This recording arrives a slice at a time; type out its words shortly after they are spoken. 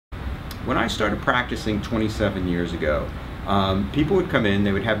When I started practicing 27 years ago, people would come in,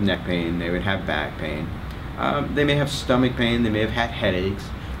 they would have neck pain, they would have back pain, they may have stomach pain, they may have had headaches,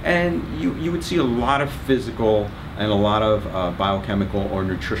 and you would see a lot of physical and a lot of biochemical or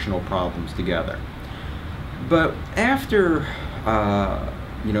nutritional problems together. But after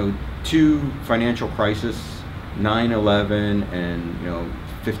two financial crises, 9/11 and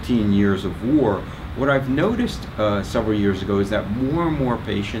 15 years of war, what I've noticed several years ago is that more and more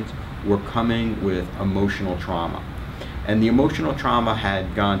patients were coming with emotional trauma. And the emotional trauma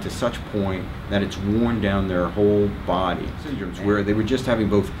had gone to such point that it's worn down their whole body. Syndromes where they were just having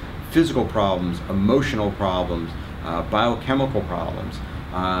both physical problems, emotional problems, biochemical problems.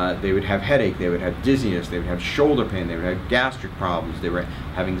 They would have headache, they would have dizziness, they would have shoulder pain, they would have gastric problems, they would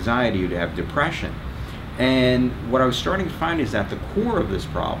have anxiety, they would have depression. And what I was starting to find is that the core of this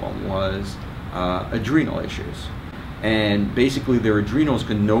problem was adrenal issues. And basically their adrenals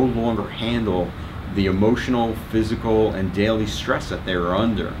could no longer handle the emotional, physical, and daily stress that they were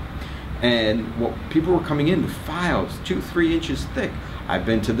under. And people were coming in with files 2-3 inches thick. I've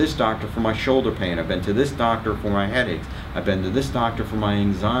been to this doctor for my shoulder pain, I've been to this doctor for my headaches, I've been to this doctor for my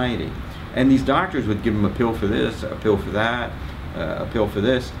anxiety. And these doctors would give them a pill for this, a pill for that, a pill for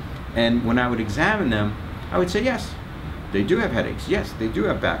this. And when I would examine them, I would say, yes, they do have headaches, yes, they do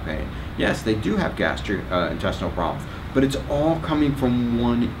have back pain, yes, they do have gastrointestinal problems, but it's all coming from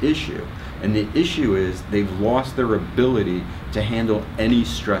one issue. And the issue is they've lost their ability to handle any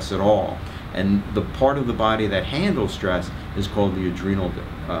stress at all. And the part of the body that handles stress is called the adrenal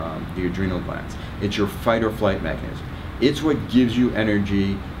glands. It's your fight or flight mechanism. It's what gives you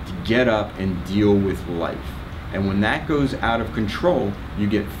energy to get up and deal with life. And when that goes out of control, you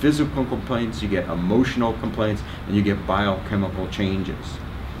get physical complaints, you get emotional complaints, and you get biochemical changes.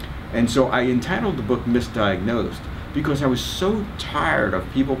 And so I entitled the book Misdiagnosed because I was so tired of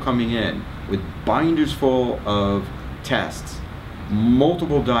people coming in with binders full of tests,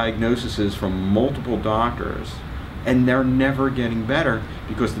 multiple diagnoses from multiple doctors, and they're never getting better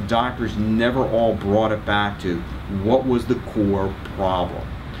because the doctors never all brought it back to what was the core problem.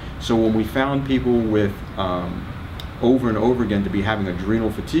 So when we found people with over and over again to be having adrenal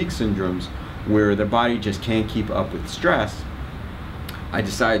fatigue syndromes where their body just can't keep up with stress, I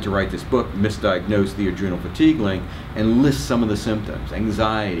decided to write this book, Misdiagnosed: The Adrenal Fatigue Link, and list some of the symptoms: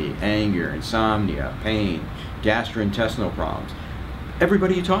 anxiety, anger, insomnia, pain, gastrointestinal problems.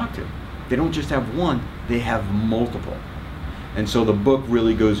 Everybody you talk to, they don't just have one, they have multiple. And so the book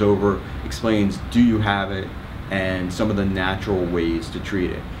really goes over, explains, do you have it, and some of the natural ways to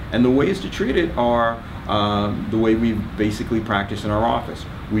treat it. And the ways to treat it are the way we basically practice in our office.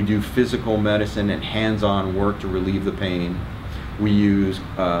 We do physical medicine and hands-on work to relieve the pain. We use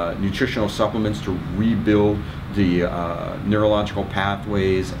nutritional supplements to rebuild the neurological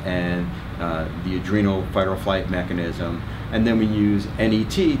pathways and the adrenal fight or flight mechanism. And then we use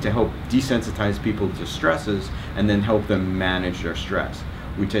NET to help desensitize people to stresses and then help them manage their stress.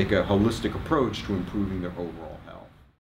 We take a holistic approach to improving their overall